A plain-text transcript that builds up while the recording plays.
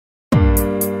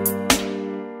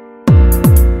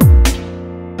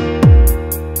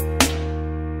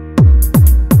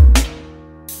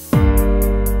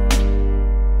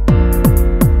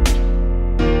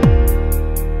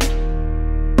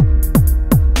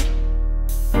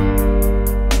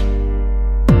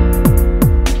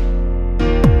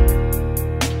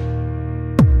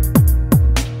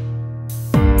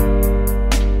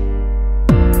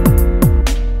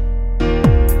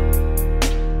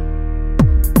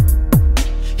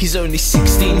He's only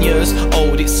 16 years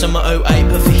old, it's summer '08,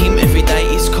 but for him every day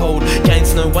is cold.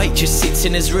 Gains no weight, just sits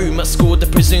in his room. At school they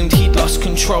presumed he'd lost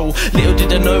control. Little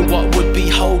did I know what would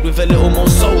behold, with a little more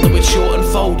soul that would short and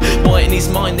fold. Why in his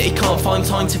mind that he can't find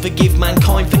time to forgive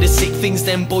mankind for the sick things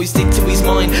them boys did to his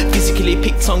mind. Physically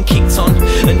picked on, kicked on,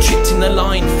 and tripped in the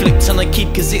line. Flipped on a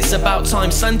kid cause it's about time.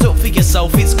 Stand up for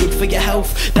yourself, it's good for your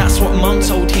health. That's what mum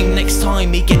told him. Next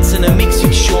time he gets in a mix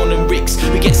with Sean and Ricks,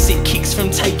 we get sick kicks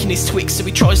from taking his Twix. So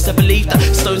he tries to believe that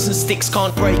stones and sticks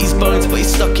can't break his bones, but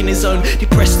he's stuck in his own,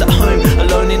 depressed at home,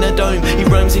 alone in a dome. He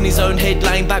roams in his own head,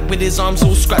 laying back with his arms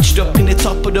all scratched up in the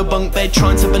top of the bunk bed,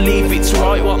 trying to believe it's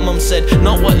right what mum said,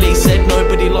 not what Lee said.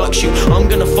 Nobody likes you, I'm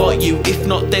gonna fight you. If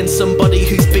not, then somebody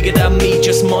who's bigger than me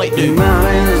just might do. The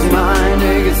mountain is mine,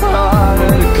 it gets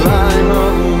harder to climb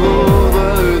up and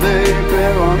over. They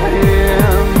bet on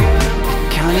him,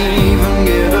 can't even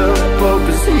get up, oh,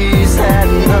 cause he's had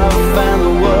enough. And the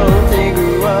world they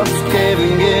grew up's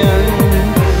caving in.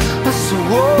 So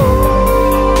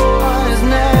whoa, his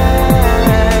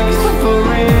next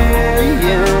suffering.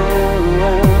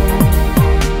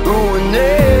 When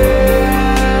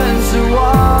ends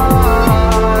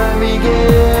what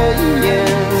begins.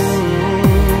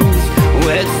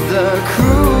 It's the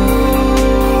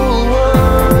cruel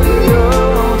world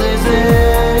is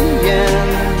in.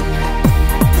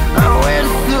 Oh,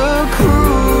 it's the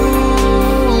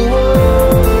cruel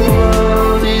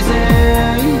world is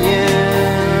in.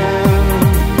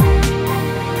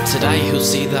 Today he'll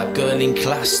see that girl in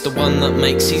class, the one that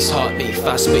makes his heart beat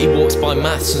fast. But he walks by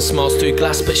maths and smiles through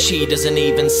glass, but she doesn't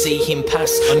even see him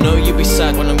pass. I know you'll be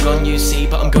sad when I'm gone, you see,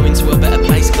 but I'm going to a better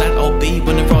place, glad I'll be.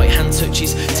 When the right hand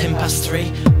touches 3:10,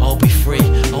 I'll be free,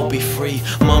 I'll be free.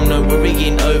 Mum no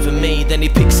worrying over me. Then he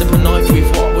picks up a knife with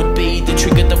what would be the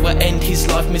trigger that will end his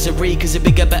life misery, cause a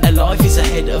bigger better life is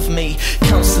ahead of me.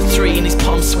 Counts to 3 and his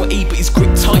palms sweaty, but he's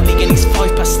gripped tightly and it's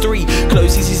 3:05.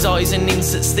 Closes his eyes and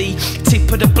inserts the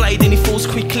tip of the blade, and he falls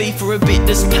quickly. For a bit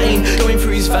there's pain going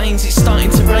through his veins, it's starting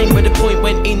to rain. Where the point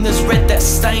went in there's red that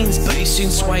stains, but he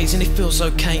soon sways and he feels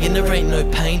okay and there ain't no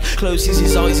pain. Closes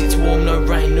his eyes, it's warm, no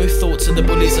rain. No thoughts of the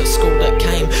bullies at school that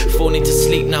came. Falling to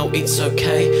sleep now, it's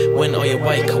okay. When I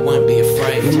awake I won't be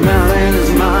afraid. The mountain is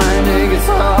mine, it gets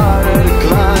harder to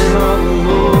climb up and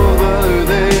over.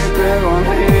 They bet on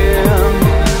him,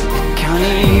 can't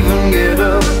even get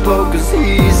up, oh, cause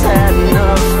he's had